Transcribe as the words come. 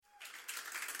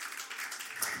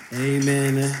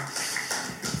Amen.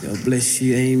 God bless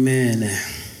you. Amen.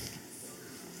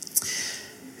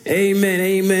 Amen.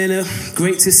 Amen.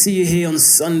 Great to see you here on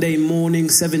Sunday morning,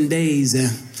 7 days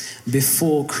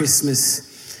before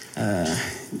Christmas.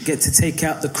 Get to take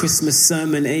out the Christmas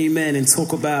sermon. Amen. And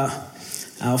talk about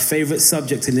our favorite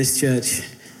subject in this church,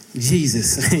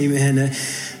 Jesus. Amen.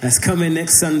 That's coming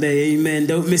next Sunday. Amen.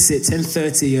 Don't miss it.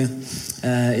 10:30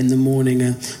 in the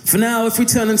morning. For now, if we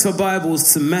turn into our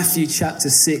Bibles to Matthew chapter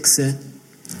 6.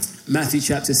 Matthew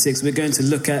chapter 6. We're going to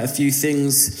look at a few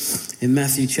things in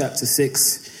Matthew chapter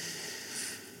 6.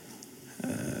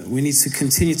 We need to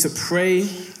continue to pray.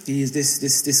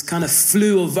 This kind of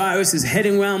flu or virus is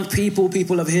heading around people.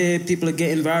 People are here. People are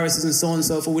getting viruses and so on and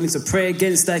so forth. We need to pray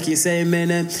against that. Can you say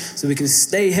amen? So we can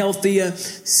stay healthier,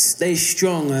 stay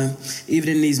strong. Even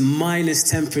in these minus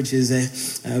temperatures,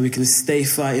 we can stay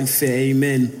fighting fit.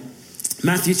 Amen.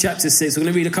 Matthew chapter 6. We're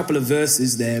going to read a couple of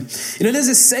verses there. You know, there's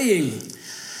a saying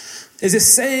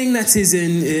that is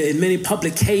in many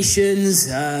publications,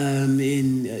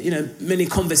 in many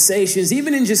conversations,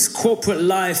 even in just corporate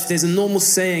life. There's a normal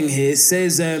saying here. It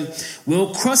says,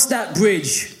 "We'll cross that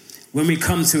bridge when we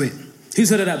come to it." Who's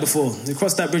heard of that before? We'll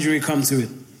cross that bridge when we come to it.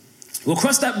 We'll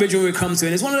cross that bridge when we come to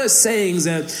it. It's one of those sayings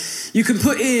you can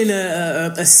put in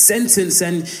a sentence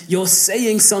and you're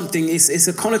saying something. It's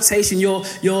a connotation.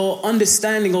 You're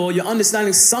understanding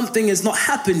something has not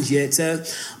happened yet,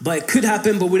 but it could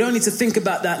happen. But we don't need to think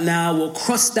about that now. We'll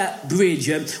cross that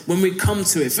bridge when we come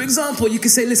to it. For example, you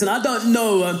can say, "Listen, I don't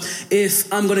know if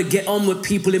I'm going to get on with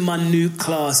people in my new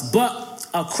class, but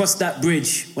I'll cross that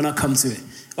bridge when I come to it."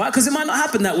 Right? Because it might not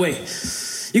happen that way.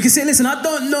 You can say, "Listen, I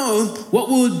don't know what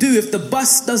we'll do if the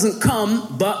bus doesn't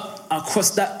come, but I'll cross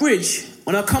that bridge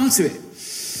when I come to it."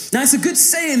 Now, it's a good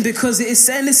saying because it is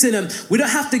saying, listen, we don't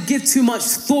have to give too much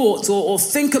thought or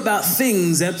think about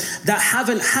things that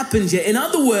haven't happened yet. In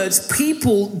other words,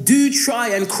 people do try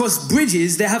and cross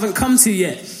bridges they haven't come to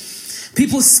yet.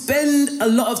 People spend a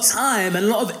lot of time and a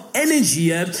lot of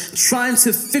energy trying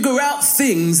to figure out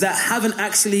things that haven't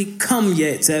actually come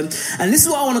yet. And this is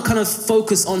what I want to kind of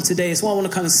focus on today. It's what I want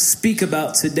to kind of speak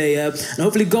about today. And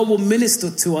hopefully God will minister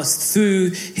to us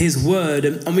through his word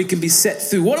and we can be set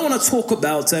through. What I want to talk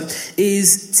about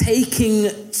is taking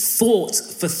thought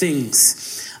for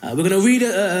things. We're going to read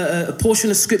a portion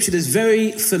of scripture that's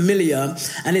very familiar,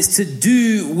 and it's to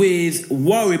do with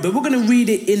worry. But we're going to read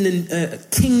it in the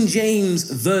King James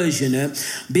Version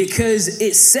because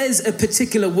it says a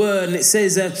particular word, and it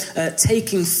says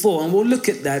taking thought. And we'll look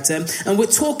at that. And we're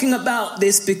talking about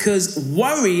this because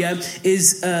worry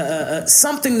is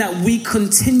something that we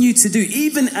continue to do.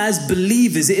 Even as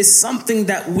believers, it is something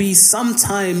that we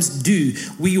sometimes do.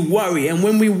 We worry. And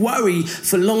when we worry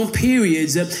for long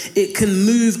periods, it can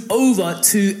move over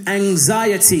to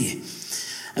anxiety.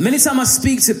 And many times I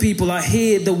speak to people, I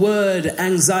hear the word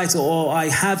anxiety or I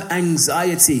have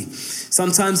anxiety.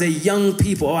 Sometimes they're young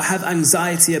people, or I have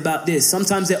anxiety about this.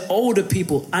 Sometimes they're older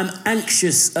people, I'm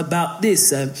anxious about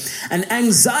this. And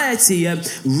anxiety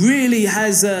really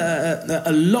has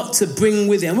a lot to bring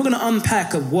with it. And we're going to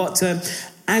unpack of what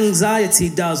anxiety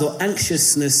does or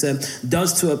anxiousness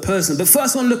does to a person. But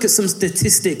first I want to look at some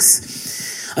statistics.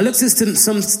 I looked at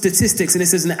some statistics, and it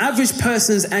says an average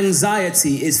person's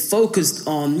anxiety is focused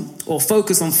on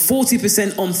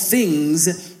 40% on things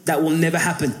that will never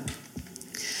happen.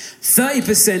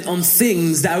 30% on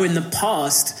things that are in the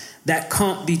past that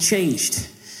can't be changed.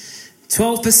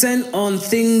 12% on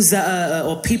things that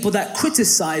or people that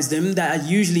criticize them that are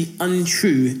usually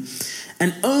untrue.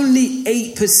 And only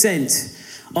 8%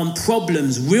 on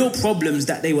problems, real problems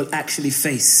that they will actually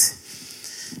face.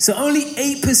 So only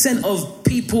 8% of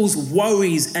people's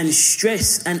worries and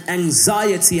stress and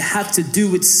anxiety have to do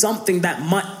with something that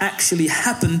might actually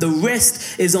happen. The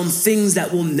rest is on things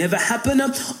that will never happen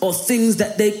or things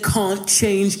that they can't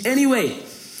change anyway.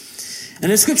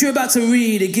 And the scripture we're about to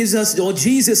read, it gives us, or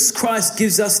Jesus Christ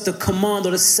gives us the command,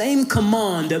 or the same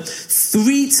command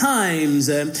 3 times.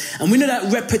 And we know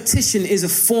that repetition is a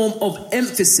form of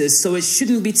emphasis, so it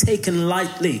shouldn't be taken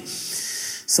lightly.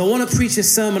 So I want to preach a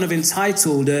sermon I've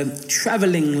entitled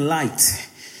Traveling Light.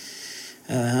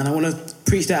 And I want to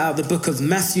preach that out of the book of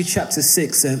Matthew chapter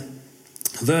 6,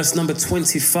 verse number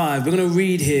 25. We're going to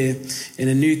read here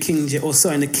in the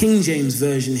King James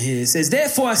Version here. It says,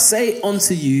 "Therefore I say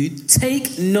unto you,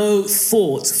 take no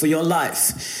thought for your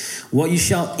life, what you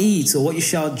shall eat or what you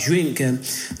shall drink,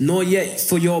 nor yet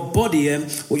for your body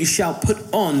what you shall put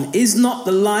on. Is not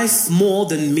the life more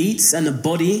than meat, and the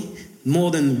body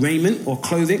more than raiment or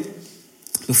clothing?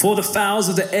 before the fowls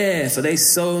of the air, for they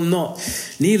sow not,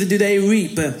 neither do they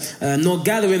reap, nor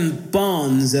gather in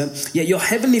barns, yet your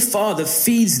heavenly Father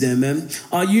feeds them.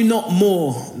 Are you not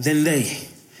more than they?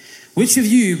 Which of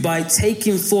you, by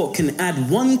taking thought, can add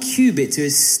 1 cubit to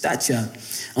his stature?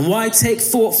 And why take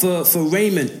thought for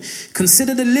raiment?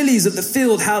 Consider the lilies of the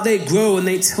field, how they grow, and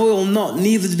they toil not,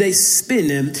 neither do they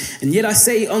spin. And yet I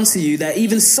say unto you that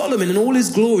even Solomon in all his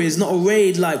glory is not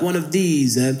arrayed like one of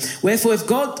these. Wherefore if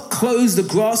God clothes the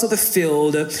grass of the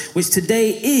field, which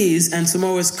today is and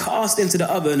tomorrow is cast into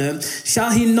the oven,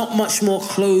 shall he not much more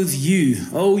clothe you,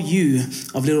 O you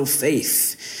of little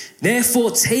faith? Therefore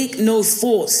take no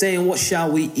thought, saying, what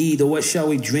shall we eat, or what shall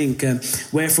we drink?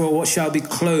 Wherefore what shall be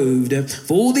clothed?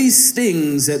 For all these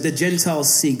things the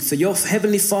Gentiles seek, for your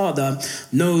heavenly Father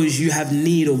knows you have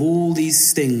need of all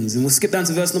these things. And we'll skip down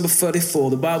to verse number 34.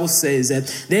 The Bible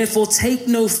says, therefore take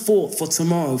no thought for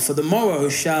tomorrow, for the morrow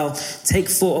shall take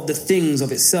thought of the things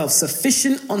of itself.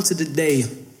 Sufficient unto the day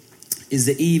is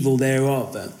the evil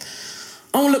thereof.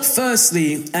 I want to look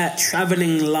firstly at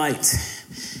traveling light.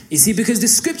 You see, because the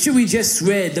scripture we just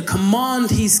read, the command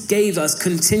he gave us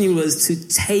continually was to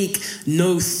take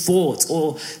no thought,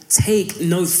 or take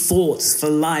no thoughts for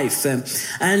life.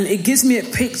 And it gives me a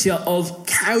picture of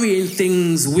carrying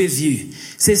things with you.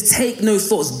 It says, take no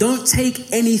thoughts. Don't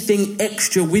take anything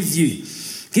extra with you.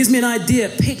 Gives me an idea,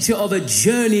 a picture of a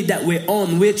journey that we're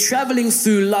on. We're traveling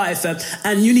through life,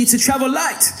 and you need to travel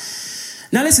light.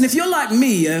 Now listen, if you're like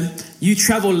me, you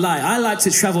travel light. I like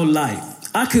to travel light.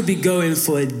 I could be going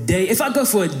for a day. If I go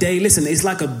for a day, listen, it's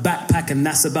like a backpack and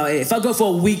that's about it. If I go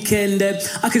for a weekend,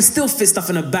 I can still fit stuff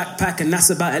in a backpack and that's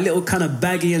about it, a little kind of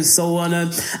baggy and so on.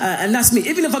 And that's me.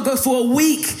 Even if I go for a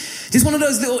week, just one of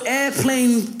those little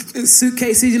airplane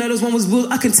suitcases, you know, those ones,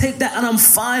 I can take that and I'm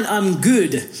fine, I'm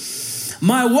good.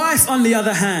 My wife, on the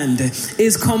other hand,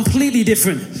 is completely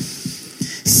different.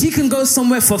 She can go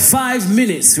somewhere for 5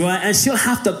 minutes, right? And she'll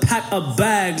have to pack a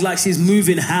bag like she's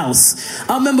moving house.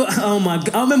 I remember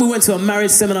we went to a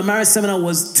marriage seminar. Marriage seminar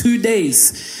was 2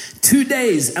 days. 2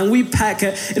 days. And we pack,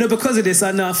 because of this,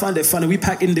 I find it funny. We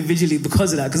pack individually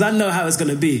because of that, because I know how it's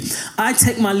going to be. I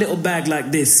take my little bag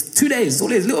like this. 2 days,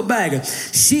 all it is, little bag.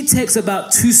 She takes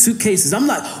about 2 suitcases. I'm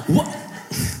like, what?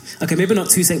 Okay, maybe not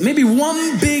 2 suitcases. Maybe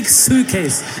 1 big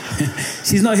suitcase.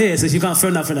 She's not here, so she can't throw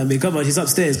nothing at me. Come on, she's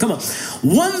upstairs. Come on.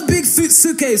 1 big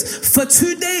suitcase for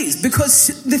 2 days.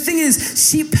 Because the thing is,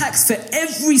 she packs for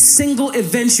every single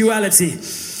eventuality.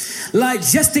 Like,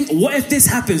 just think, what if this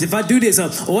happens? If I do this,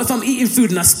 or if I'm eating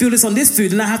food and I spill this on this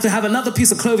food and I have to have another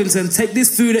piece of clothing to take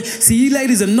this food. See, you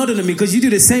ladies are nodding at me because you do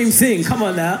the same thing. Come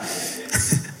on now.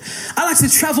 I like to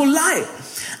travel light.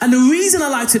 And the reason I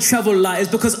like to travel light is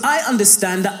because I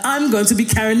understand that I'm going to be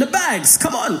carrying the bags.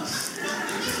 Come on.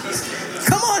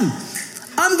 Come on.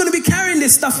 I'm going to be carrying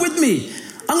this stuff with me.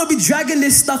 I'm going to be dragging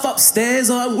this stuff upstairs,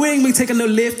 or we ain't going to be taking no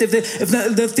lift. If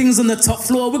the thing's on the top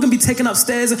floor, we're going to be taking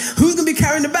upstairs. Who's going to be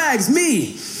carrying the bags?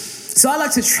 Me. So I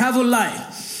like to travel light.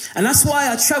 And that's why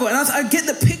I travel. And I get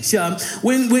the picture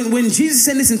when Jesus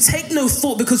said, listen, take no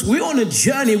thought, because we're on a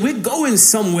journey. We're going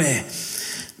somewhere.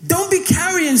 Don't be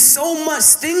carrying so much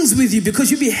things with you,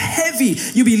 because you'll be heavy,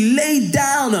 you'll be laid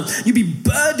down, you'll be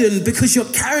burdened because you're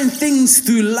carrying things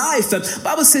through life. The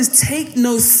Bible says take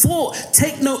no thought,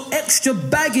 take no extra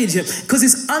baggage, because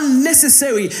it's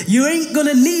unnecessary. You ain't going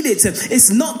to need it. It's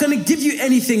not going to give you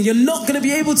anything. You're not going to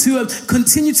be able to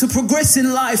continue to progress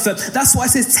in life. That's why it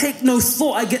says take no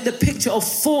thought. I get the picture of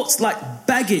thoughts like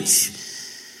baggage.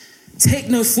 Take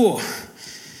no thought.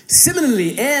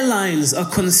 Similarly, airlines are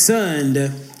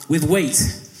concerned with weight.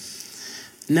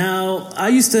 Now, I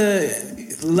used to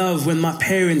love when my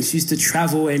parents used to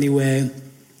travel anywhere,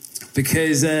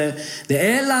 because the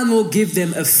airline will give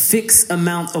them a fixed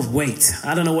amount of weight.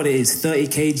 I don't know what it is, 30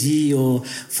 kg or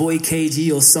 40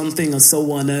 kg or something or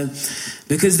so on.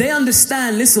 Because they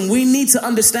understand, listen, we need to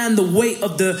understand the weight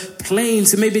of the plane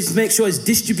to maybe make sure it's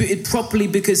distributed properly,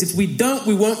 because if we don't,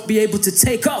 we won't be able to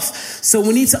take off. So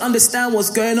we need to understand what's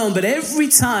going on. But every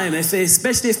time,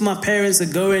 especially if my parents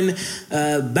are going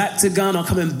back to Ghana or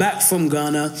coming back from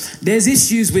Ghana, there's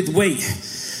issues with weight.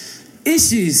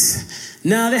 Issues.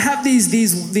 Now, they have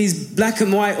these black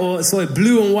and white, or sorry,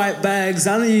 blue and white bags.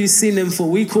 I don't know if you've seen them before.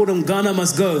 We call them Ghana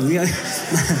Must Go. You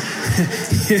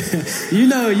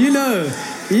know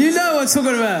what I'm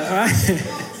talking about, right?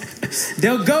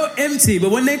 They'll go empty, but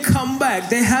when they come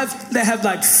back, they have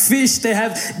like fish, they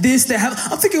have this,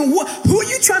 I'm thinking, who are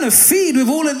you trying to feed with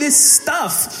all of this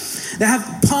stuff? They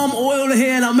have palm oil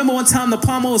here, and I remember one time the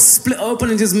palm oil split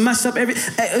open and just mashed up and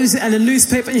the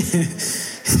newspaper.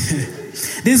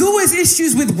 There's always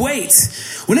issues with weight.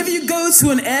 Whenever you go to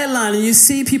an airline and you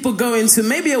see people going to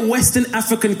maybe a Western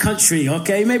African country,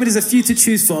 okay, maybe there's a few to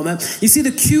choose from, you see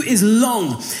the queue is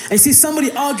long, and you see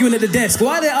somebody arguing at the desk.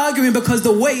 Why are they arguing? Because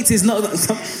the weight is not...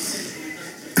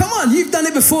 Come on, you've done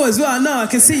it before as well. I know, I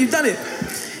can see you've done it.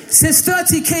 It says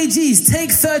 30 kgs,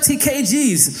 take 30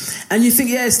 kgs. And you think,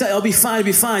 yeah, I'll be fine, I'll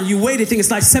be fine. You weigh it, think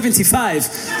it's like 75.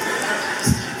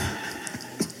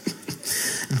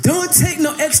 Don't take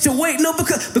no extra weight. No,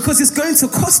 because it's going to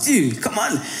cost you. Come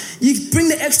on. You bring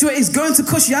the extra weight, it's going to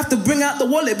cost you. You have to bring out the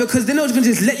wallet because they're not going to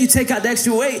just let you take out the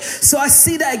extra weight. So I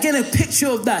see that again, a picture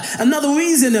of that. Another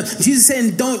reason Jesus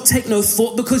saying don't take no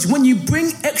thought, because when you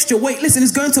bring extra weight, listen,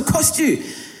 it's going to cost you.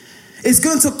 It's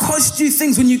going to cost you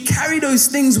things. When you carry those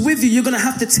things with you, you're going to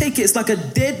have to take it. It's like a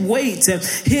dead weight.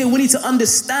 Here, we need to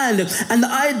understand. And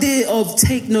the idea of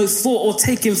take no thought or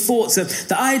taking thoughts,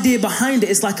 the idea behind it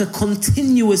is like a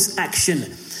continuous action.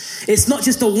 It's not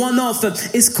just a one-off.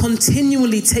 It's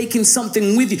continually taking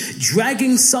something with you,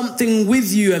 dragging something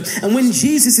with you. And when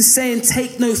Jesus is saying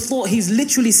take no thought, he's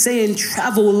literally saying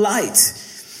travel light.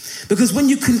 Because when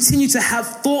you continue to have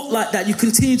thought like that, you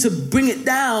continue to bring it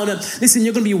down. Listen,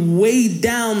 you're going to be weighed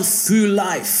down through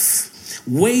life,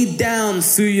 weighed down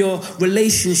through your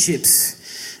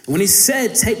relationships. When he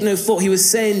said, take no thought, he was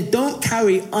saying, don't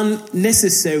carry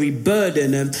unnecessary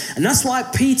burden. And that's why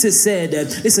Peter said,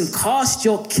 listen, cast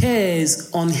your cares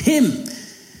on him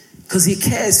because he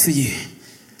cares for you.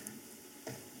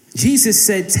 Jesus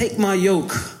said, take my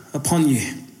yoke upon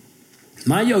you.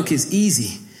 My yoke is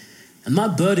easy. And my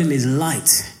burden is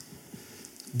light.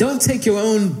 Don't take your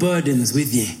own burdens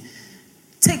with you.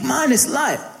 Take mine, it's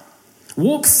light.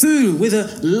 Walk through with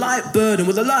a light burden,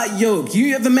 with a light yoke.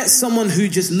 You ever met someone who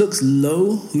just looks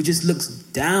low, who just looks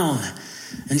down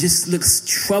and just looks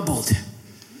troubled?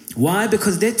 Why?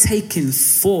 Because they're taking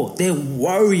thought, they're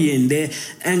worrying, they're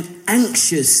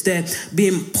anxious, they're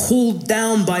being pulled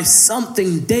down by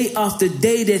something day after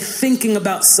day. They're thinking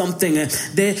about something,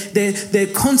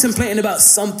 they're contemplating about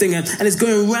something, and it's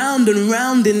going round and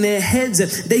round in their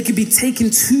heads. They could be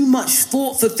taking too much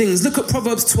thought for things. Look at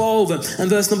Proverbs 12 and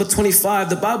verse number 25.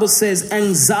 The Bible says,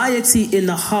 anxiety in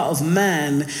the heart of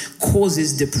man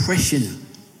causes depression.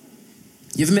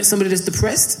 You ever met somebody that's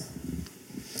depressed?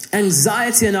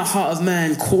 Anxiety in the heart of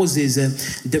man causes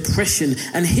depression.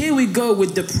 And here we go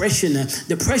with depression.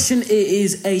 Depression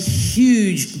is a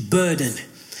huge burden.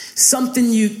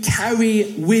 Something you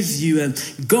carry with you,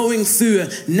 going through.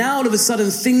 Now all of a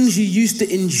sudden things you used to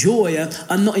enjoy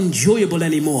are not enjoyable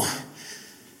anymore.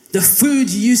 The food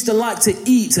you used to like to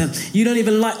eat, you don't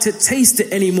even like to taste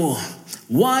it anymore.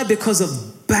 Why? Because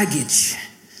of baggage.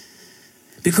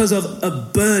 Because of a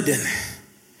burden.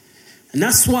 And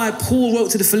that's why Paul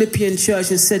wrote to the Philippian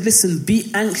church and said, listen,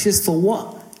 be anxious for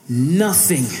what?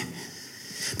 Nothing.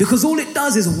 Because all it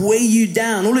does is weigh you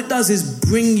down. All it does is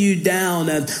bring you down.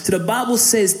 So the Bible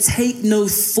says, take no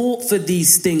thought for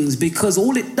these things, because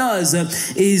all it does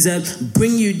is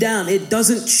bring you down. It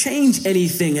doesn't change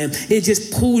anything. It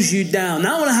just pulls you down.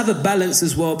 Now I want to have a balance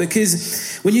as well,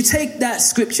 because when you take that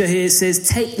scripture here, it says,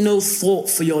 take no thought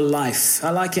for your life.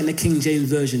 I like it in the King James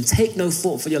Version. Take no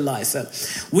thought for your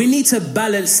life. We need to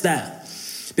balance that.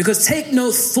 Because take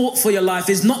no thought for your life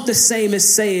is not the same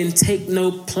as saying take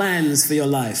no plans for your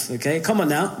life. Okay, come on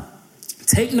now.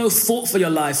 Take no thought for your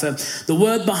life. The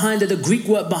word behind it, the Greek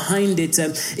word behind it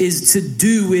is to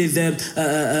do with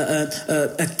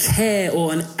a care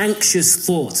or an anxious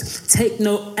thought. Take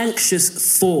no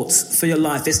anxious thoughts for your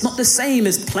life. It's not the same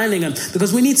as planning,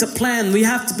 because we need to plan. We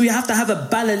have to have a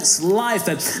balanced life.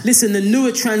 Listen, the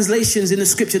newer translations in the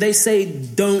scripture, they say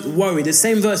don't worry. The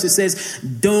same verse, it says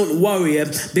don't worry,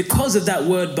 because of that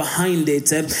word behind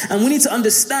it. And we need to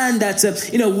understand that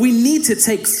we need to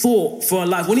take thought for our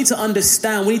life. We need to understand.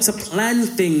 We need to plan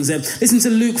things. Listen to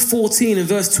Luke 14 and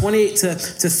verse 28 to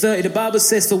 30. The Bible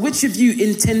says, for which of you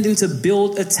intending to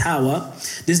build a tower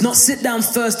does not sit down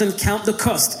first and count the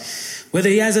cost, whether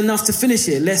he has enough to finish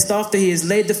it, lest after he has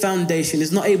laid the foundation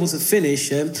is not able to finish,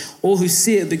 all who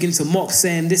see it begin to mock,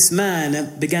 saying, this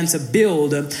man began to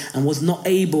build and was not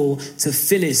able to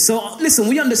finish. So listen,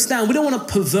 we understand, we don't want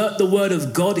to pervert the word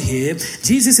of God here.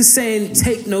 Jesus is saying,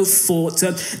 take no thought,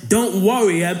 don't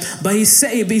worry, but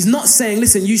he's not saying,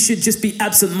 listen, you should just be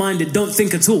absent-minded, don't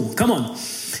think at all. Come on.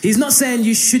 He's not saying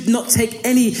you should not take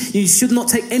any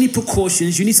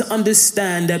precautions. You need to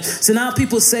understand that. So now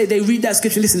people say, they read that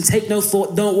scripture, listen, take no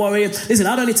thought, don't worry. Listen,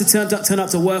 I don't need to turn up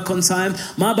to work on time.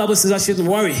 My Bible says I shouldn't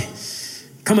worry.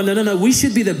 Come on, no. We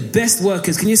should be the best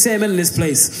workers. Can you say amen in this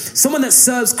place? Someone that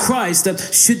serves Christ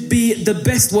should be the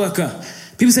best worker.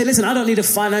 People say, listen, I don't need a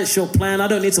financial plan. I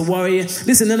don't need to worry.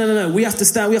 Listen, no. We have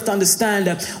to understand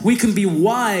that we can be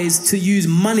wise to use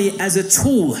money as a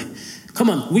tool. Come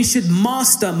on, we should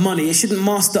master money. It shouldn't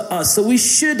master us. So we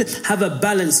should have a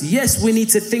balance. Yes, we need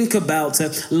to think about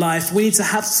life. We need to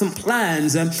have some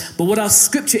plans. But what our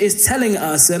scripture is telling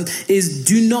us is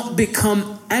do not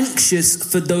become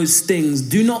anxious for those things.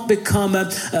 Do not become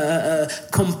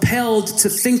compelled to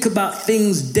think about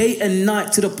things day and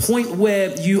night to the point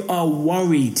where you are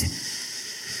worried.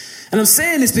 And I'm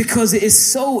saying this because it is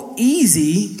so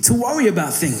easy to worry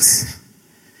about things.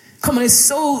 Come on, it's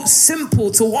so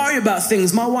simple to worry about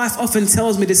things. My wife often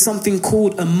tells me there's something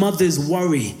called a mother's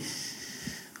worry,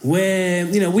 where,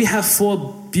 we have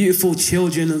 4 beautiful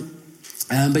children,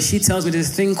 but she tells me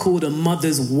there's a thing called a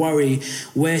mother's worry,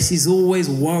 where she's always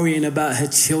worrying about her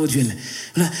children.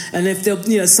 And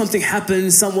if something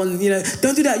happens, someone,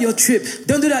 don't do that, your trip.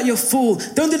 Don't do that, you're full.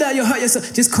 Don't do that, you'll hurt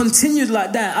yourself. Just continued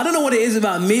like that. I don't know what it is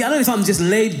about me. I don't know if I'm just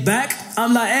laid back.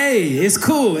 I'm like, hey, it's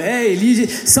cool. Hey,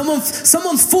 someone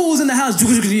falls in the house.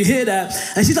 You hear that?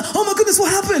 And she's like, oh my goodness,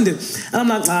 what happened? And I'm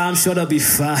like, I'm sure they'll be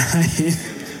fine.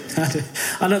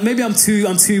 I don't, maybe I'm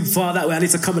too far that way. I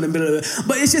need to come in the middle of it.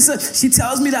 But it's just she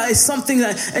tells me that it's something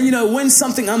that, and when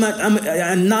something I'm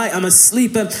at night, I'm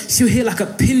asleep, she'll hear like a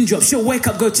pin drop. She'll wake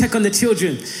up, go check on the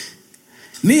children.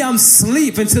 Me, I'm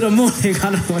asleep until the morning. I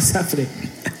don't know what's happening.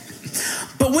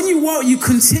 But when you worry, you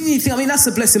continually think, that's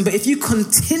a blessing. But if you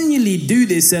continually do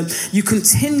this, you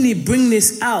continually bring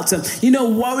this out.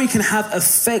 Worry can have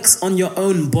effects on your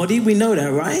own body. We know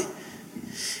that, right?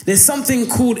 There's something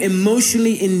called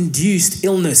emotionally induced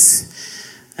illness.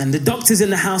 And the doctors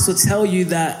in the house will tell you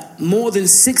that more than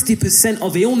 60%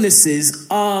 of illnesses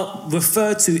are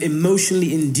referred to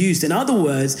emotionally induced. In other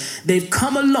words, they've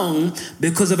come along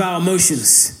because of our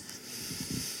emotions.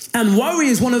 And worry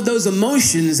is one of those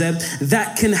emotions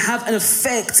that can have an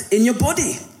effect in your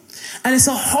body. And it's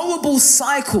a horrible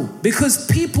cycle because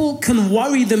people can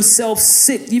worry themselves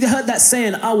sick. You've heard that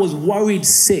saying, I was worried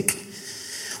sick.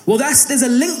 Well, there's a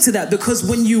link to that because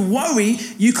when you worry,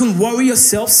 you can worry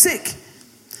yourself sick.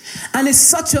 And it's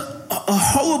such a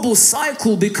horrible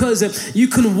cycle because you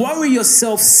can worry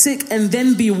yourself sick and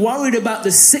then be worried about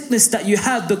the sickness that you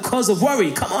have because of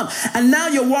worry. Come on. And now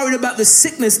you're worried about the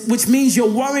sickness, which means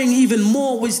you're worrying even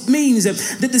more, which means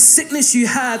that the sickness you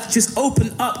have just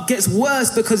opened up, gets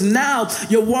worse because now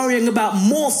you're worrying about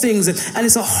more things. And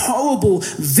it's a horrible,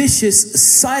 vicious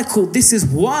cycle. This is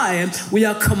why we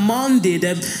are commanded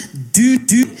do.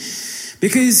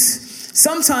 Because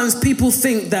sometimes people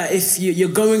think that if you're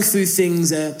going through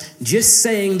things, just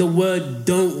saying the word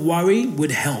don't worry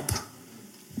would help.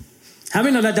 How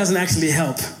many know that doesn't actually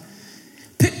help?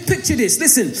 Picture this.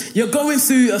 Listen, you're going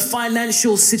through a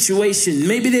financial situation.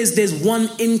 Maybe there's one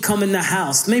income in the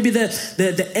house. Maybe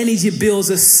the energy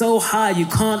bills are so high you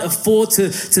can't afford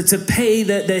to pay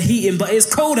the heating, but it's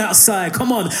cold outside.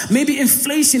 Come on. Maybe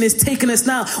inflation is taking us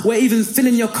now where even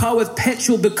filling your car with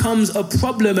petrol becomes a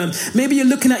problem. Maybe you're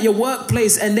looking at your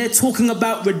workplace and they're talking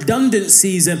about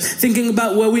redundancies and thinking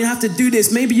about, well, we have to do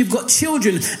this. Maybe you've got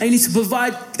children and you need to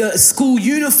provide a school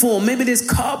uniform. Maybe there's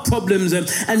car problems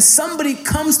and somebody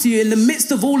comes to you in the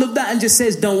midst of all of that and just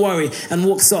says, don't worry, and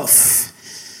walks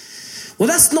off. Well,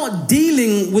 that's not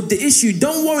dealing with the issue.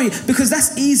 Don't worry, because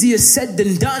that's easier said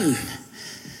than done.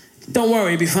 Don't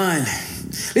worry, be fine.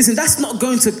 Listen, that's not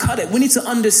going to cut it. We need to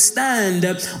understand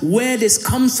where this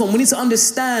comes from. We need to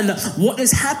understand what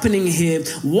is happening here.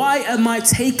 Why am I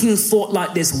taking thought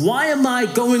like this? Why am I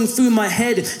going through my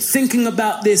head thinking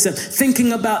about this,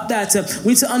 thinking about that? We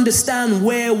need to understand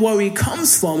where worry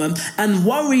comes from. And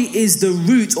worry is the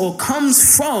root or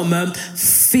comes from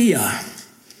fear.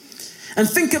 And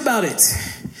think about it.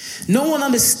 No one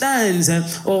understands,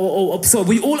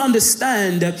 we all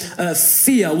understand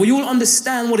fear. We all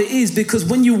understand what it is because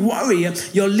when you worry,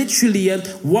 you're literally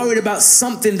worried about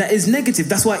something that is negative.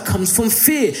 That's why it comes from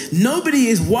fear. Nobody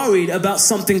is worried about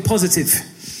something positive.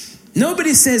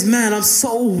 Nobody says, man, I'm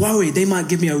so worried they might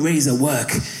give me a raise at work.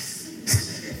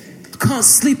 Can't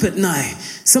sleep at night.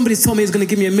 Somebody told me he's going to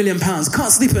give me £1 million. Can't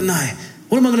sleep at night.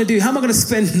 What am I going to do? How am I going to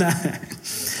spend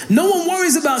that? No one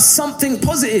worries about something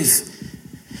positive.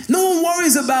 No one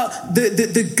worries about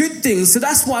the good things. So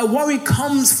that's why worry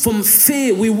comes from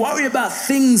fear. We worry about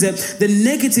things, the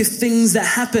negative things that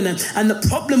happen. And the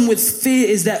problem with fear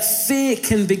is that fear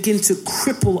can begin to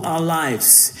cripple our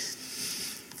lives.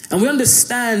 And we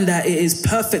understand that it is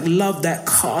perfect love that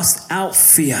casts out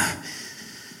fear.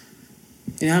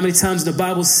 You know how many times the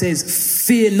Bible says,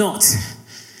 fear not,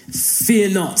 fear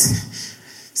not.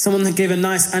 Someone gave a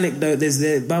nice anecdote.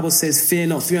 The Bible says, fear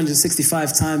not,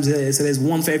 365 times. So there's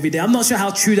one for every day. I'm not sure how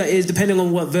true that is, depending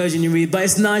on what version you read, but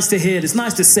it's nice to hear. It's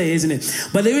nice to say, isn't it?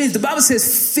 But the Bible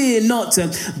says, fear not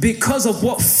because of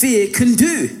what fear can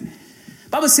do. The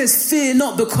Bible says, fear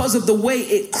not because of the way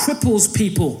it cripples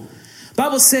people. The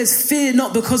Bible says, fear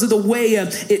not because of the way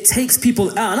it takes people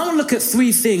out. And I want to look at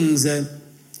three things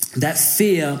that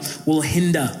fear will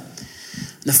hinder.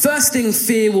 The first thing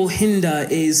fear will hinder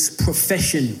is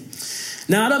profession.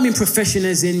 Now, I don't mean profession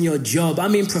as in your job. I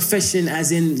mean profession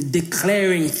as in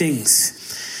declaring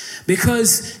things.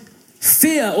 Because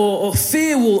fear or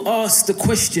fear will ask the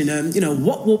question,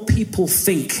 what will people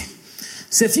think?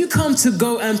 So if you come to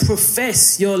go and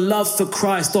profess your love for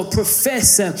Christ or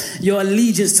profess your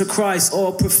allegiance to Christ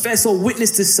or profess or witness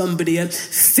to somebody,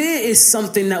 fear is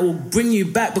something that will bring you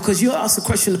back because you'll ask the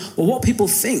question, well, what people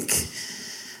think?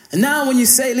 And now when you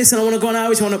say, listen, I want to go on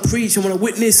outreach, I want to preach, I want to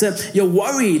witness, you're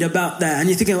worried about that. And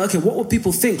you're thinking, okay, what will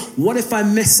people think? What if I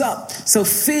mess up? So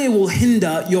fear will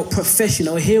hinder your profession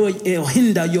or it'll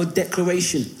hinder your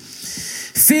declaration.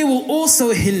 Fear will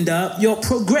also hinder your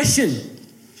progression.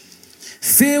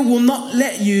 Fear will not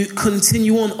let you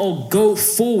continue on or go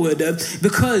forward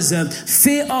because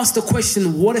fear asks the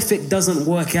question, what if it doesn't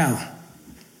work out?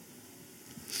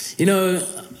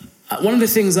 One of the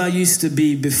things I used to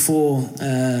be before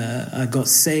I got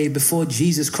saved, before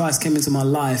Jesus Christ came into my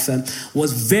life,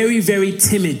 was very, very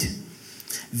timid.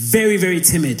 Very, very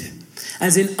timid.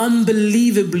 As in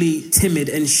unbelievably timid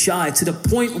and shy to the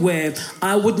point where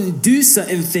I wouldn't do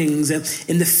certain things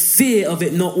in the fear of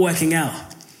it not working out.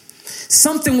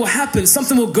 Something will happen,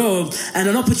 something will go, and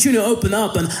an opportunity will open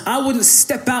up, and I wouldn't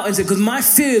step out into it because my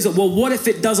fear is, well, what if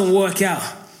it doesn't work out?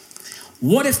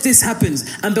 What if this happens?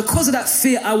 And because of that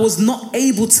fear, I was not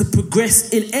able to progress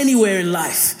in anywhere in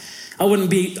life. I wouldn't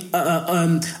be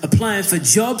applying for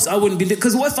jobs. I wouldn't be,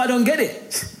 because what if I don't get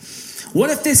it?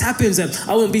 What if this happens?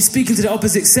 I won't be speaking to the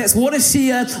opposite sex. What if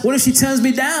she turns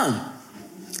me down?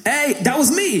 Hey, that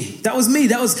was me. That was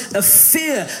a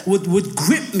fear would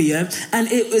grip me, and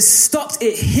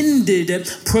it hindered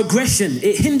progression.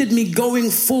 It hindered me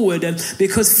going forward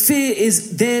because fear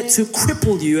is there to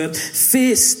cripple you.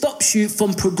 Fear stops you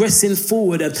from progressing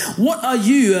forward. What are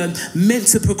you meant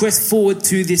to progress forward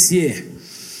to this year?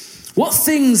 What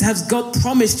things has God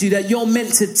promised you that you're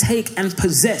meant to take and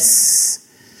possess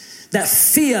that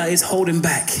fear is holding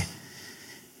back?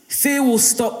 Fear will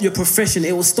stop your profession.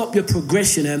 It will stop your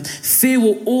progression. Fear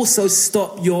will also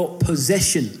stop your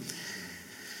possession.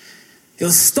 It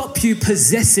will stop you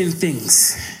possessing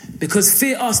things. Because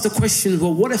fear asks the question,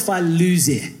 well, what if I lose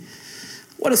it?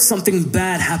 What if something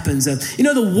bad happens?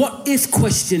 The what if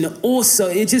question also,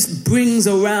 it just brings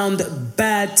around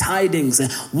bad tidings.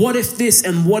 What if this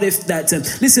and what if that?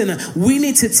 Listen, we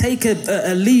need to take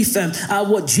a leaf at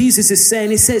what Jesus is saying.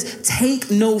 He says,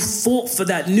 take no thought for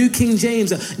that. New King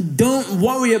James, don't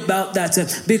worry about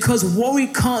that because worry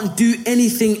can't do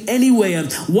anything anyway.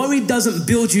 Worry doesn't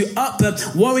build you up.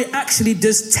 Worry actually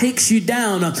just takes you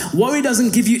down. Worry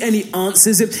doesn't give you any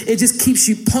answers. It just keeps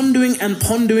you pondering and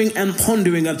pondering and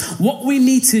pondering. What we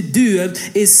need to do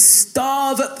is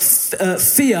starve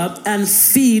fear and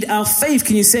feed our faith.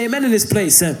 Can you say amen in this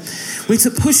place? We need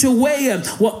to push away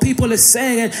what people are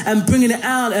saying and bringing it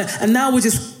out. And now we're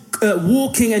just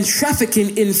walking and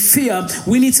trafficking in fear.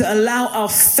 We need to allow our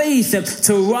faith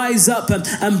to rise up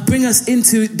and bring us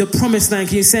into the promised land.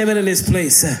 Can you say amen in this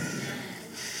place?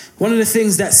 One of the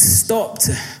things that stopped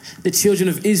the children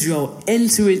of Israel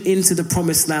entering into the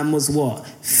promised land was what?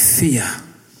 Fear.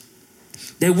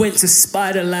 They went to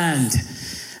spy the land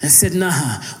and said,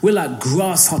 nah, we're like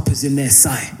grasshoppers in their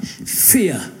sight.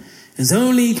 Fear. There's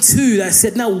only two that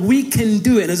said, no, we can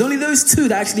do it. There's only those two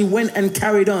that actually went and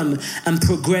carried on and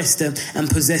progressed and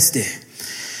possessed it.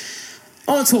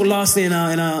 I want to talk lastly in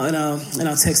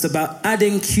our text about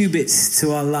adding cubits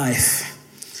to our life.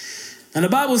 And the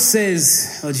Bible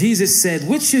says, or Jesus said,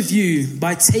 which of you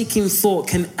by taking thought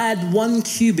can add 1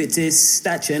 cubit to his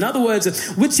stature? In other words,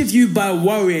 which of you by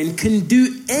worrying can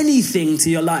do anything to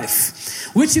your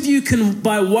life? Which of you can,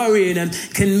 by worrying, and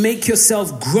can make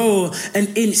yourself grow an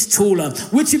inch taller?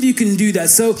 Which of you can do that?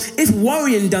 So if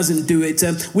worrying doesn't do it,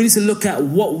 we need to look at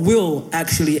what will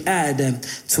actually add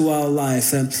to our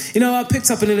life. I picked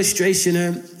up an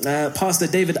illustration, Pastor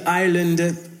David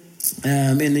Ireland,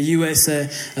 in the US,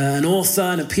 an author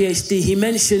and a PhD. He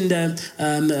mentioned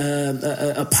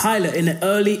a pilot in the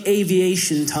early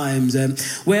aviation times,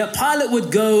 where a pilot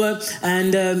would go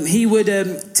and he would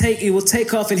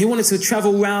take off, and he wanted to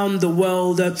travel around the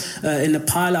world in the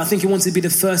pilot. I think he wanted to be the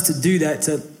first to do that.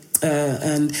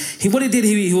 what he did,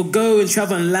 he would go and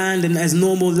travel and land, and as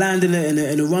normal, land in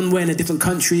a runway in a different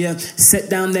country, sit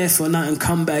down there for a night and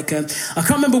come back. I can't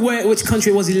remember which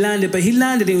country it was he landed, but he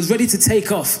landed, he was ready to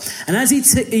take off. And as he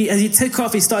took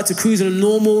off, he started to cruise on a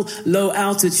normal, low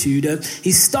altitude.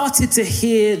 He started to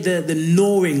hear the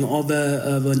gnawing of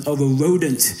a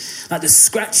rodent, like the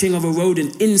scratching of a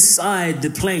rodent inside the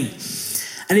plane.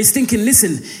 And he's thinking,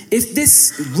 listen, if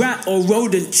this rat or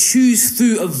rodent chews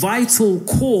through a vital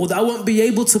cord, I won't be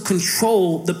able to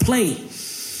control the plane.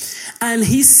 And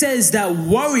he says that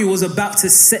worry was about to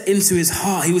set into his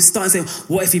heart. He was starting saying,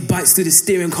 what if he bites through the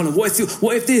steering column? What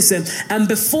if this? And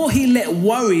before he let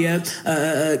worry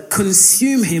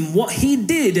consume him, what he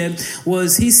did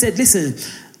was he said, listen,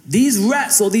 these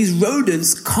rats or these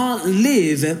rodents can't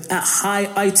live at high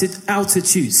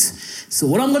altitudes. So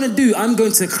what I'm going to do, I'm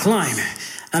going to climb.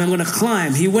 And I'm going to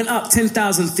climb. He went up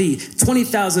 10,000 feet,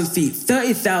 20,000 feet,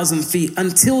 30,000 feet,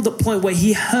 until the point where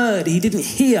he didn't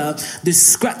hear the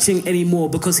scratching anymore,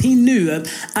 because he knew at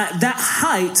that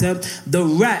height, the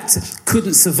rat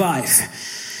couldn't survive.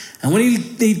 And when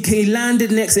he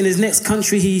landed next in his next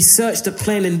country, he searched the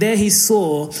plane, and there he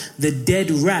saw the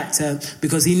dead rat,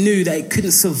 because he knew that it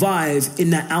couldn't survive in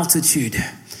that altitude.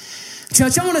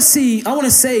 Church, I want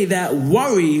to say that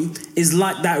worry is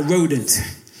like that rodent.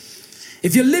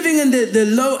 If you're living in the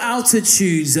low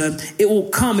altitudes, it will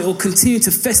continue to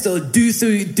fester or do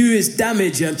its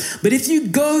damage. But if you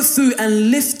go through and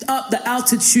lift up the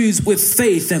altitudes with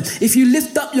faith, if you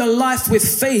lift up your life with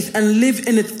faith and live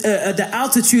in the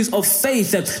altitudes of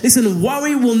faith, listen,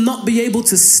 worry will not be able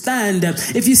to stand.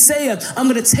 If you say, I'm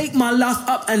going to take my life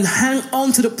up and hang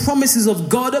on to the promises of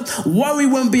God, worry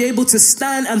won't be able to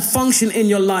stand and function in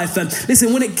your life.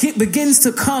 Listen, when it begins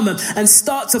to come and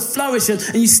start to flourish and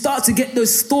you start to get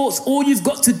those thoughts, all you've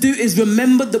got to do is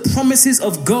remember the promises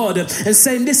of God and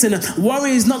say, listen,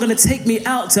 worry is not going to take me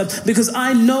out because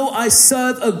I know I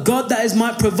serve a God that is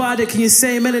my provider. Can you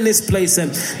say amen in this place?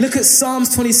 Look at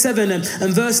Psalms 27 and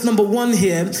verse number 1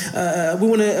 here. We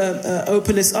want to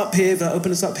open this up here.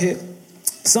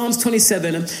 Psalms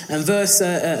 27 and verse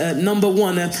number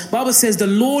 1. Bible says, the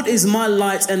Lord is my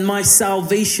light and my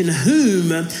salvation.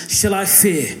 Whom shall I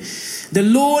fear? The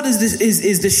Lord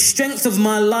is the strength of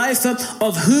my life.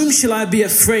 Of whom shall I be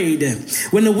afraid?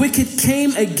 When the wicked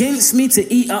came against me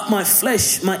to eat up my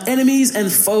flesh, my enemies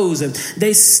and foes,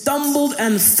 they stumbled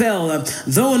and fell.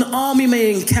 Though an army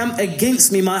may encamp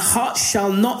against me, my heart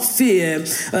shall not fear.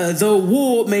 Though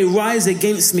war may rise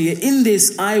against me, in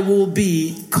this I will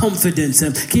be confident.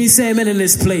 Can you say amen in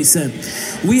this place?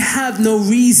 We have no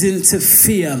reason to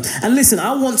fear. And listen,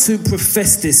 I want to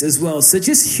profess this as well. So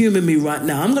just humor me right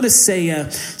now. I'm going to say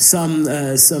some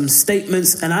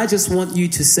statements, and I just want you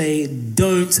to say,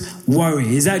 don't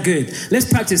worry. Is that good? Let's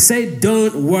practice. Say,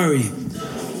 don't worry.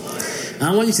 And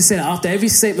I want you to say that after every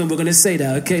statement. We're going to say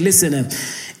that. Okay, listen.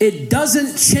 It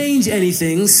doesn't change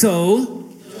anything, so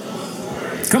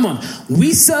come on.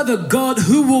 We serve a God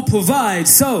who will provide,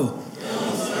 so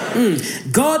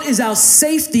God is our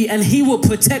safety and he will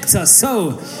protect us,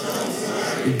 so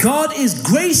God is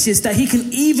gracious that he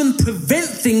can even prevent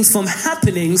things from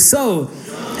happening. So,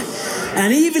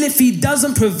 and even if he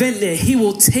doesn't prevent it, he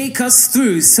will take us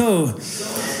through. So,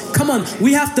 come on,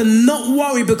 we have to not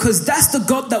worry because that's the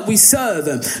God that we serve.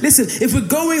 Listen, if we're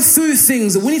going through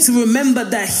things, we need to remember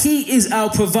that he is our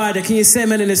provider. Can you say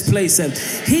amen in this place?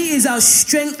 He is our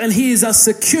strength and he is our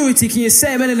security. Can you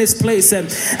say amen in this place?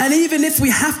 And even if we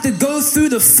have to go through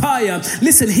the fire,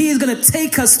 listen, he is going to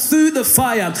take us through the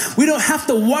fire. We don't have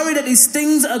to worry that these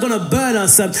things are going to burn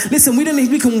us. Listen, we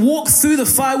can walk through the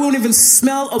fire. We won't even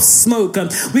smell of smoke.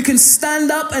 We can stand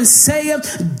up and say,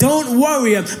 don't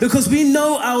worry, because we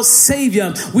know our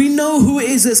Savior. We know who it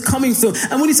is that's coming through.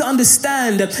 And we need to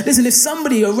understand, listen, if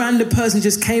a random person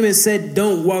just came and said,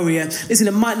 don't worry, listen,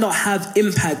 it might not have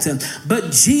impact.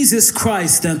 But Jesus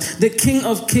Christ, the King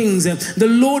of Kings, the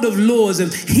Lord of Lords,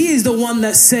 he is the one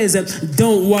that says,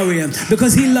 don't worry,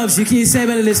 because he loves you. Can you say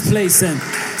amen in this place?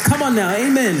 Come on now,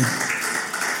 amen.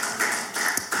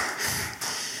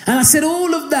 And I said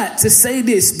all of that to say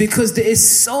this, because there is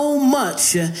so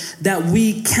much that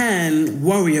we can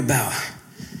worry about.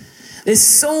 There's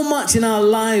so much in our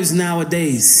lives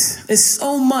nowadays. There's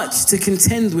so much to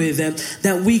contend with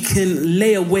that we can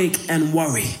lay awake and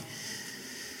worry.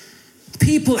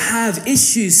 People have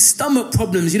issues, stomach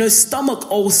problems. Stomach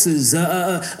ulcers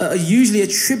are usually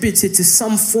attributed to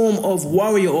some form of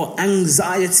worry or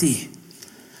anxiety.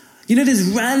 You know, there's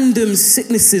random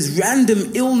sicknesses,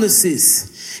 random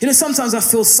illnesses. You know, sometimes I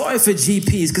feel sorry for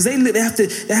GPs because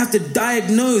they have to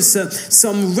diagnose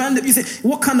some random. You think,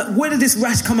 where did this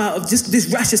rash come out of? Just this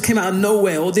rash just came out of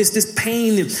nowhere, or this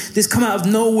pain just come out of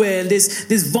nowhere, and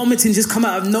this vomiting just come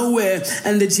out of nowhere,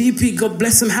 and the GP, God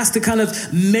bless him, has to kind of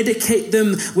medicate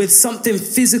them with something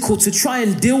physical to try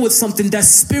and deal with something that's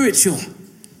spiritual.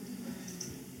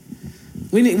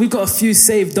 We've got a few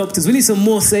saved doctors. We need some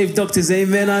more saved doctors.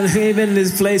 Amen. Amen in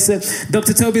this place.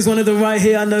 Dr. Toby is one of them right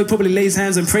here. I know probably lays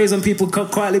hands and prays on people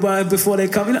quietly before they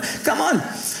come. You know, come on.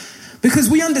 Because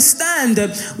we understand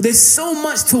that there's so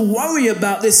much to worry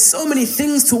about. There's so many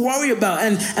things to worry about.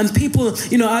 And people,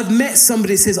 you know, I've met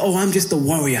somebody who says, oh, I'm just a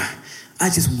warrior. I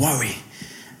just worry.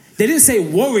 They didn't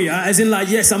say warrior as in like,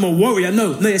 yes, I'm a warrior.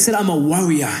 No, they said I'm a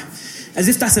warrior. As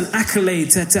if that's an accolade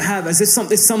to have, as if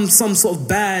some sort of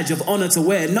badge of honor to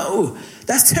wear. No,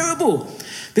 that's terrible.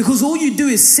 Because all you do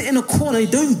is sit in a corner. You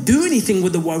don't do anything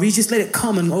with the worry. You just let it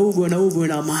come and over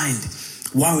in our mind.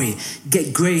 Worry,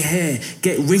 get grey hair,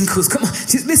 get wrinkles. Come on,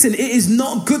 just listen, it is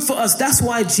not good for us. That's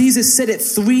why Jesus said it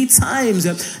 3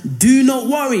 times. Do not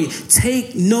worry,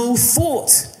 take no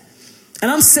thought. And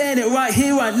I'm saying it right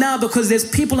here, right now, because there's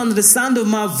people under the sound of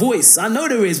my voice. I know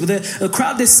there is. With a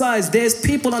crowd this size, there's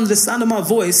people under the sound of my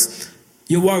voice.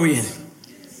 You're worrying.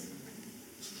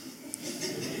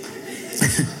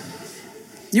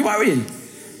 You're worrying.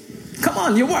 Come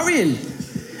on, you're worrying.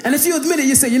 And if you admit it,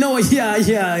 you say, you know what?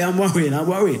 Yeah, I'm worrying. I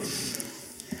worry.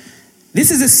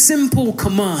 This is a simple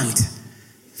command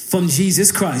from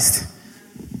Jesus Christ.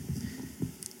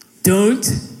 Don't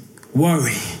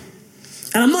worry.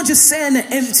 And I'm not just saying it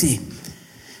empty.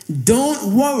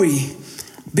 Don't worry,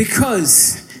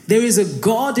 because there is a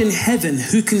God in heaven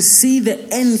who can see the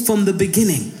end from the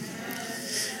beginning.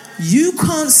 You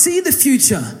can't see the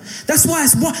future. That's why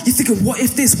it's what you're thinking, what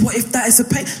if this, what if that? Is a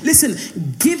pain. Listen,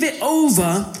 give it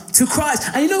over to Christ.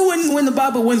 And you know when the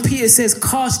Bible, when Peter says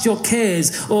cast your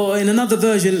cares, or in another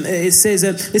version it says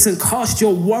listen, cast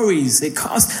your worries. It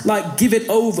casts, like, give it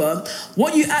over.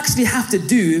 What you actually have to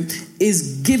do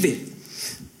is give it.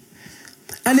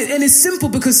 And it's simple,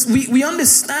 because we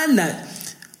understand that,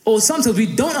 or sometimes we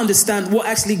don't understand what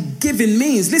actually giving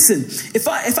means. Listen, if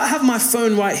I have my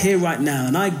phone right here, right now,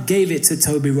 and I gave it to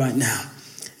Toby right now,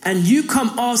 and you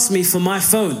come ask me for my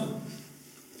phone,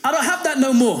 I don't have that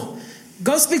no more.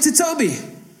 Go speak to Toby.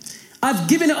 I've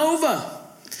given it over.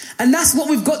 And that's what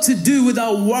we've got to do with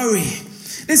our worry.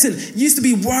 Listen, you used to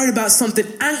be worried about something,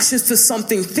 anxious for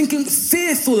something, thinking,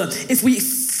 fearful. If we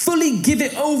fully give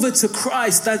it over to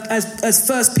Christ, as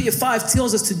 1 Peter 5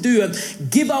 tells us to do,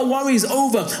 give our worries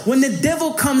over. When the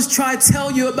devil comes, try to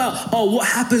tell you about, oh, what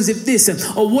happens if this,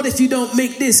 or what if you don't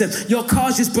make this, your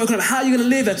car's just broken up, how are you going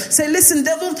to live? Say, listen,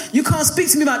 devil, you can't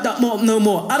speak to me about that no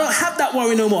more. I don't have that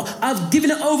worry no more. I've given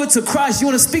it over to Christ. You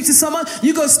want to speak to someone?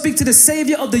 You go speak to the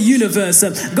Savior of the universe.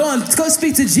 Go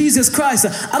speak to Jesus Christ.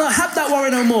 I don't have that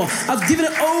worry no more. I've given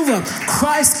it over.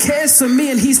 Christ cares for me,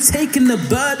 and he's taken the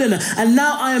burden, and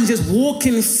now I am just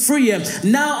walking free.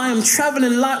 Now I am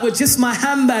traveling light with just my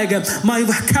handbag, my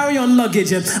carry-on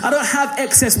luggage. I don't have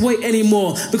excess weight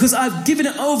anymore, because I've given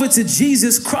it over to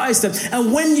Jesus Christ.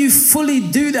 And when you fully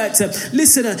do that,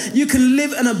 listen, you can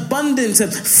live an abundant,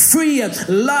 free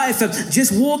life,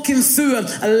 just walking through,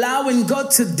 allowing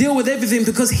God to deal with everything,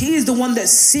 because he is the one that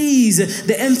sees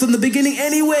the end from the beginning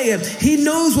anyway. He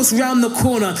knows what's around the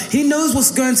corner. He knows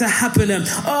what's going to happen.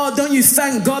 Oh, don't you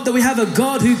thank God that we have a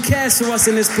God who cares for us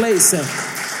in this place.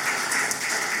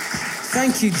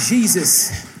 Thank you,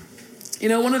 Jesus. You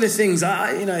know, one of the things,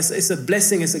 it's a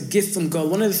blessing, it's a gift from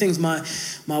God. One of the things my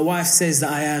wife says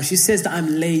that I am, she says that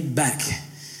I'm laid back.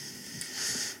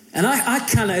 And I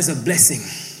count that as a blessing,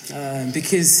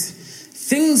 because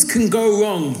things can go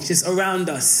wrong just around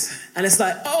us. And it's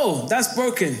like, oh, that's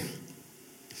broken.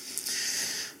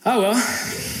 Oh, well.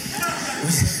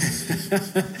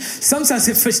 Sometimes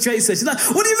it frustrates us. She's like,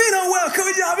 what do you mean, oh, well,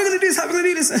 how are we going to do this? How are we going to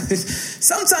do this?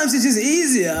 Sometimes it's just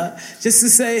easier just to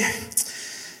say,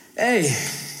 hey.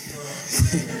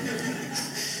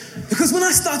 Because when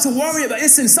I start to worry about,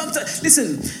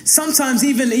 sometimes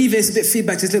even it's a bit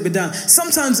feedback, just a little bit down.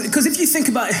 Sometimes, because if you think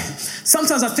about it,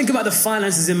 sometimes I think about the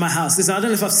finances in my house. Listen, I don't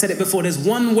know if I've said it before. There's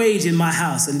one wage in my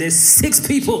house and there's 6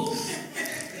 people.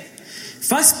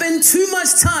 If I spend too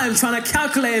much time trying to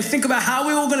calculate and think about how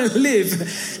we're all going to live,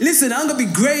 listen, I'm going to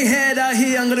be grey-haired out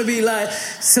here. I'm going to be like...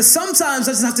 So sometimes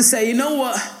I just have to say, you know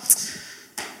what?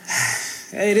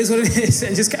 Hey, it is what it is,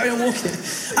 and just carry on walking.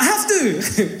 I have to.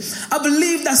 I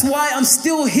believe that's why I'm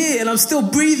still here and I'm still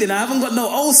breathing. I haven't got no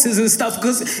ulcers and stuff,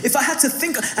 because if I had to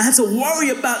think, I had to worry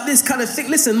about this kind of thing.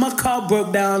 Listen, my car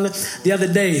broke down the other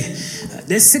day.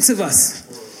 There's 6 of us.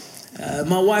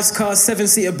 My wife's car,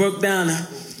 7-seater, broke down.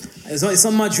 It's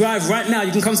on my drive right now.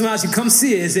 You can come to my house, you can come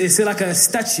see it. It's like a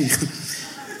statue.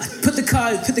 I put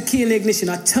the key in the ignition,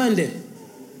 I turned it.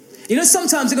 You know,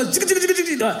 sometimes it goes,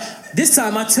 this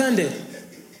time I turned it.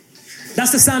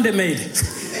 That's the sound it made.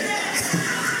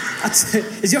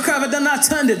 Is your car ever done that? I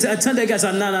turned it again. I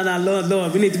said, no,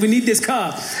 Lord, we need this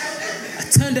car. I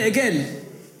turned it again.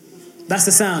 That's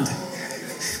the sound.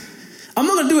 I'm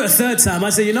not going to do it a third time. I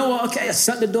said, you know what? Okay, I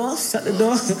shut the door.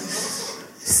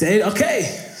 Say,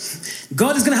 okay,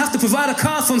 God is going to have to provide a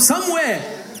car from somewhere.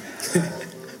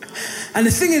 And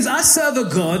the thing is, I serve a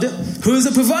God who is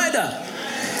a provider.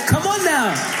 Come on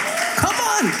now. Come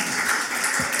on.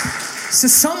 So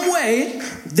some way,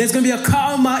 there's going to be a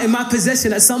car in my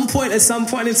possession at some point in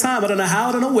time. I don't know how,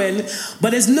 I don't know when.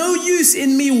 But there's no use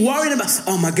in me worrying about,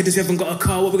 oh my goodness, we haven't got a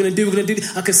car. What we're going to do,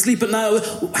 I can sleep at night.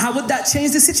 How would that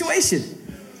change the situation?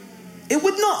 It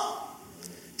would not.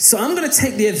 So I'm going to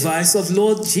take the advice of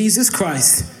Lord Jesus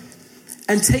Christ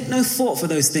and take no thought for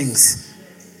those things.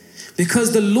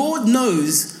 Because the Lord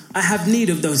knows I have need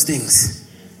of those things.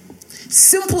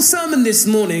 Simple sermon this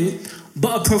morning,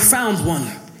 but a profound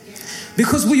one.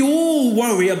 Because we all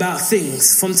worry about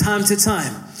things from time to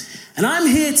time. And I'm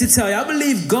here to tell you, I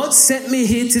believe God sent me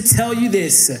here to tell you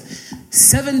this.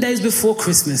 7 days before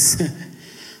Christmas.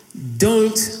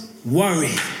 Don't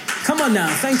worry. Come on now.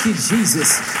 Thank you,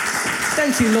 Jesus.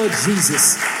 Thank you, Lord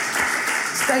Jesus.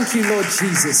 Thank you, Lord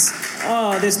Jesus.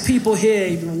 Oh, there's people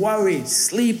here worried,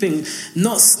 sleeping,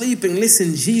 not sleeping.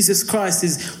 Listen, Jesus Christ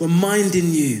is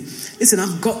reminding you. Listen,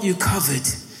 I've got you covered.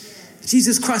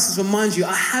 Jesus Christ is reminding you,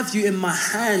 I have you in my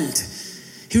hand.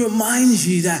 He reminds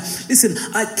you that, listen,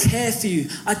 I care for you.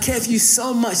 I care for you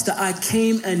so much that I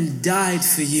came and died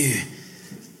for you.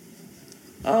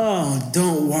 Oh,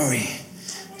 don't worry.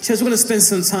 Church, we're going to spend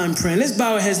some time praying. Let's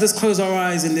bow our heads. Let's close our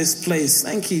eyes in this place.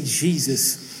 Thank you,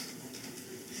 Jesus.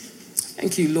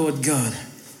 Thank you, Lord God.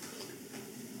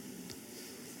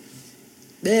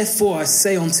 Therefore, I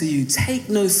say unto you, take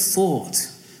no thought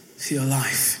for your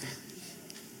life.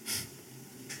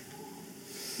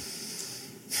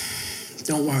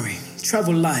 Don't worry.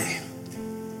 Travel light.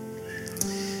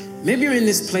 Maybe you're in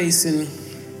this place and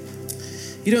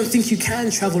you don't think you can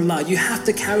travel light. You have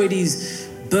to carry these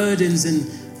burdens and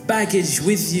baggage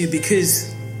with you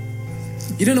because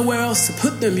you don't know where else to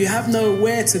put them. You have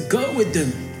nowhere to go with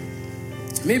them.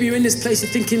 Maybe you're in this place,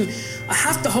 you're thinking, I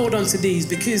have to hold on to these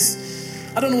because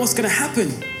I don't know what's going to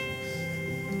happen.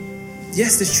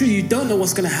 Yes, it's true, you don't know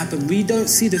what's going to happen. We don't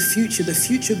see the future. The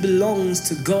future belongs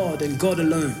to God and God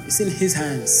alone. It's in His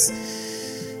hands.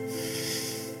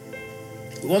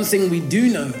 One thing we do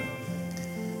know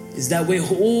is that we're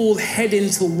all heading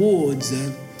towards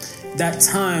that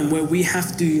time where we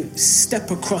have to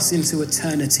step across into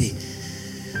eternity.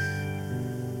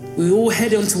 We're all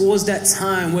heading towards that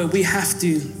time where we have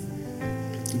to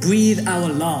breathe our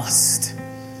last.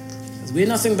 Because we're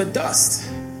nothing but dust,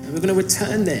 and we're going to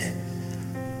return there.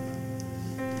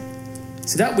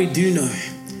 So that we do know.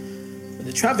 But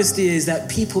the travesty is that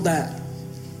people that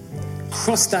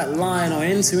cross that line or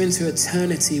enter into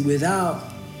eternity without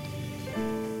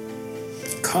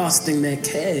casting their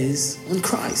cares on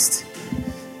Christ.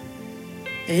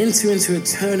 They enter into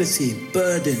eternity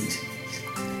burdened.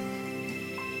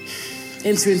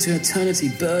 Enter into eternity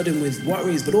burdened with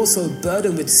worries, but also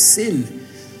burdened with sin,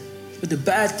 with the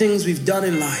bad things we've done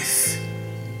in life.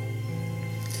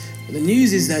 The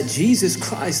news is that Jesus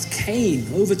Christ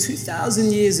came over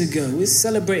 2,000 years ago. We're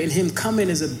celebrating Him coming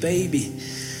as a baby.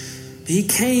 He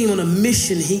came on a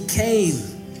mission. He came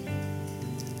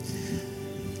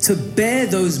to bear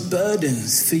those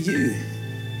burdens for you.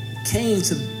 He came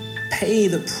to pay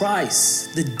the price,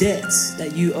 the debt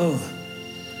that you owe.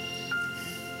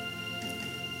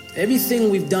 Everything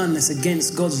we've done that's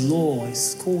against God's law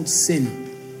is called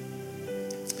sin.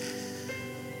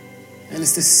 And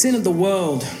it's the sin of the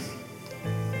world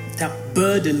that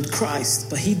burdened Christ.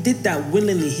 But He did that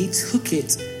willingly. He took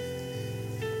it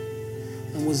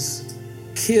and was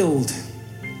killed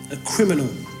a criminal,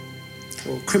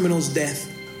 or a criminal's death.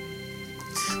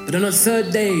 But on the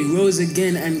third day, He rose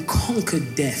again and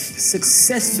conquered death,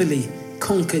 successfully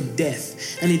conquered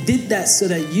death. And He did that so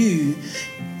that you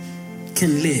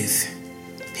can live.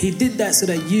 He did that so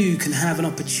that you can have an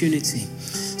opportunity.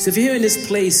 So if you're here in this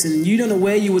place and you don't know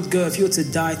where you would go if you were to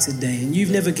die today and you've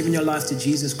never given your life to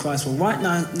Jesus Christ, well, right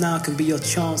now can be your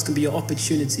chance, can be your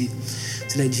opportunity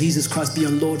to let Jesus Christ be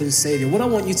your Lord and Savior, what I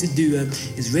want you to do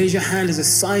is raise your hand as a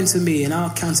sign to me, and I'll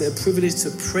count it a privilege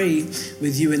to pray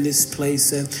with you in this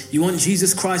place. You want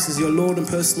Jesus Christ as your Lord and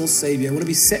personal Savior. I want to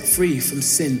be set free from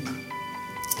sin.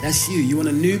 That's you. You want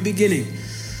a new beginning.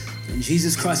 And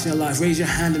Jesus Christ in your life. Raise your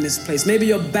hand in this place. Maybe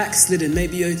you're backslidden.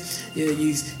 Maybe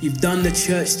you've done the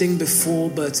church thing before,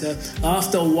 but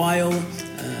after a while,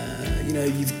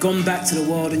 you've gone back to the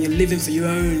world and you're living for your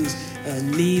own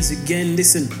needs again.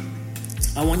 Listen,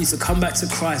 I want you to come back to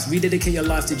Christ. Rededicate your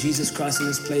life to Jesus Christ in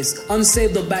this place.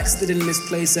 Unsaved or backslidden in this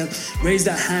place, raise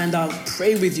that hand. I'll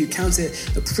pray with you. Count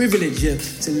it a privilege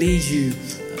to lead you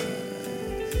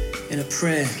in a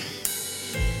prayer.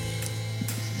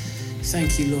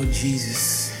 Thank you, Lord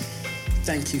Jesus.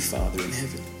 Thank you, Father in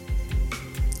heaven.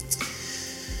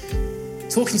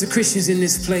 Talking to Christians in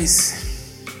this place.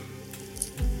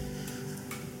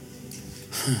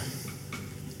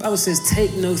 The Bible says,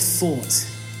 take no thought.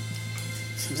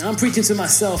 And I'm preaching to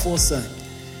myself also.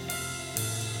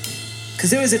 Because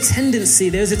there is a tendency,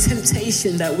 there's a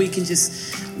temptation that we can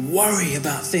just worry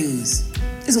about things.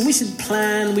 Listen, we should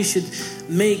plan, we should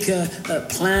make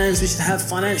plans, we should have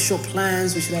financial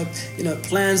plans, we should have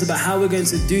plans about how we're going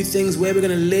to do things, where we're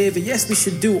going to live. And yes, we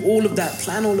should do all of that,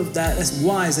 plan all of that. That's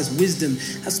wise, that's wisdom.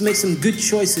 Have to make some good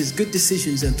choices, good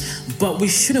decisions. But we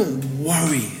shouldn't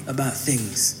worry about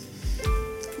things.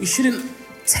 We shouldn't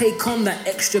take on that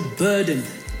extra burden,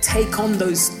 take on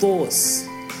those thoughts.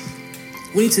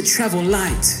 We need to travel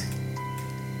light.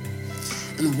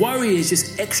 And worry is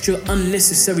just extra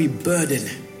unnecessary burden.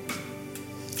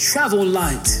 Travel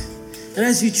light. And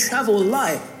as you travel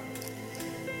light,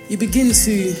 you begin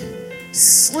to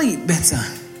sleep better.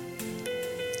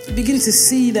 You begin to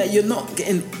see that you're not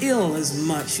getting ill as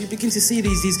much. You begin to see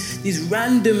these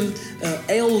random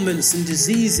ailments and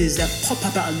diseases that pop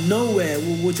up out of nowhere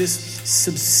will just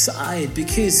subside,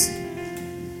 because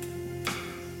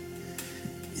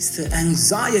it's the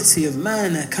anxiety of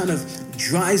man that kind of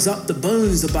dries up the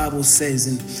bones, the Bible says.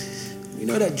 And we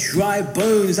know that dry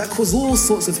bones, that cause all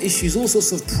sorts of issues, all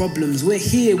sorts of problems. We're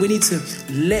here, we need to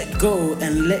let go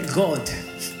and let God.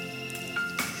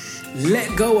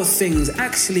 Let go of things,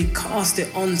 actually cast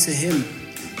it onto Him.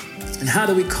 And how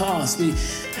do we cast? We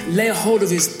lay hold of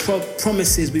His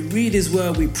promises, we read His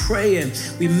word, we pray, and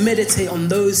we meditate on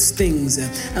those things,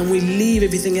 and we leave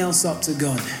everything else up to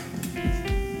God.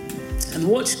 And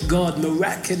watch God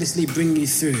miraculously bring you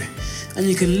through. And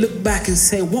you can look back and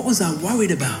say, what was I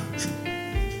worried about?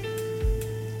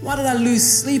 Why did I lose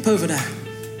sleep over that?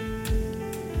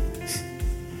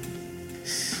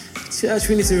 Church,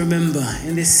 we need to remember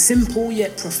in this simple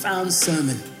yet profound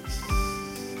sermon,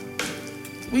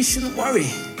 we shouldn't worry.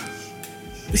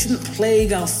 We shouldn't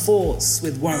plague our thoughts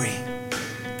with worry.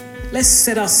 Let's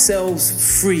set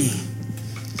ourselves free.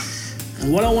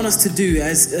 And what I want us to do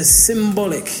as a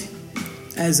symbolic,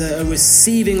 as a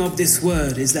receiving of this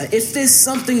word, is that if there's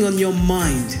something on your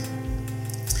mind,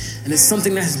 and it's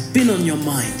something that has been on your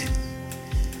mind,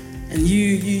 and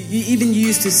you even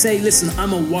used to say, listen,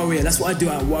 I'm a worrier. That's what I do.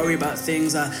 I worry about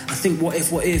things. I think, what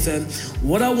if?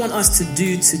 What I want us to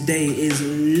do today is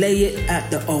lay it at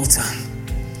the altar.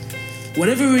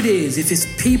 Whatever it is, if it's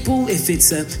people, if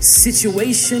it's a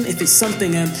situation, if it's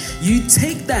something, you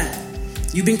take that.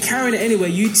 You've been carrying it anyway.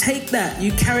 You take that.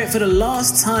 You carry it for the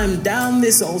last time down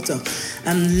this altar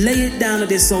and lay it down at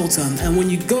this altar. And when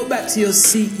you go back to your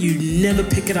seat, you never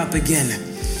pick it up again.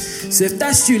 So if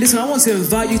that's you, listen, I want to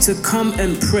invite you to come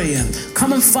and pray.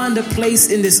 Come and find a place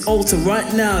in this altar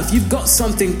right now. If you've got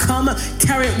something, come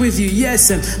carry it with you.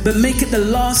 Yes, but make it the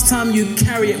last time you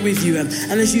carry it with you. And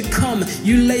as you come,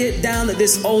 you lay it down at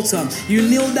this altar. You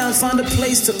kneel down, find a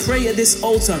place to pray at this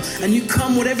altar. And you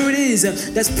come, whatever it is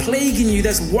that's plaguing you,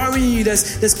 that's worrying you,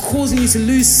 that's causing you to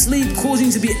lose sleep, causing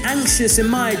you to be anxious in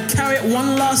mind. Carry it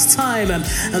one last time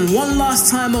and one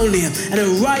last time only. And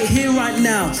then right here, right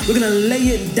now, we're going to lay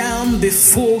it down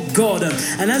before God.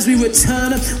 And as we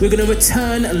return, we're going to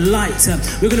return light.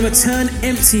 We're going to return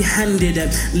empty-handed,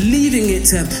 leaving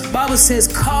it. Bible says,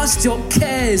 cast your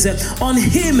cares on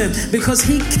Him because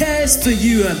He cares for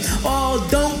you. Oh,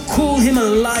 don't call Him a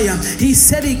liar. He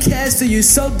said He cares for you,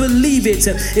 so believe it.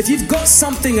 If you've got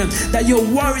something that you're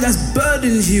worried, that's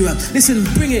burdened you, listen,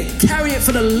 bring it, carry it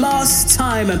for the last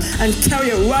time, and carry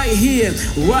it right here,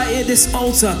 right at this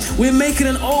altar. We're making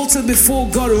an altar before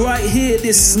God right here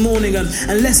this morning, and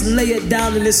let's lay it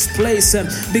down in this place.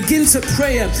 Begin to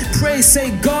pray. Pray,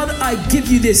 say, God, I give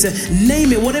you this.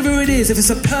 Name it, whatever it is. If it's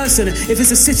a person, if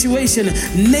it's a situation,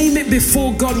 name it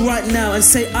before God right now and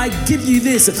say, I give you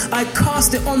this. I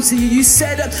cast it onto you. You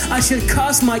said I should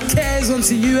cast my cares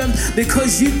onto you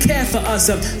because you care for us.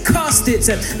 Cast it,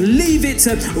 leave it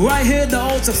right here at the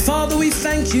altar. Father, we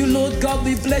thank you, Lord God.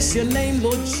 We bless your name,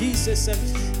 Lord Jesus.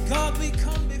 God, we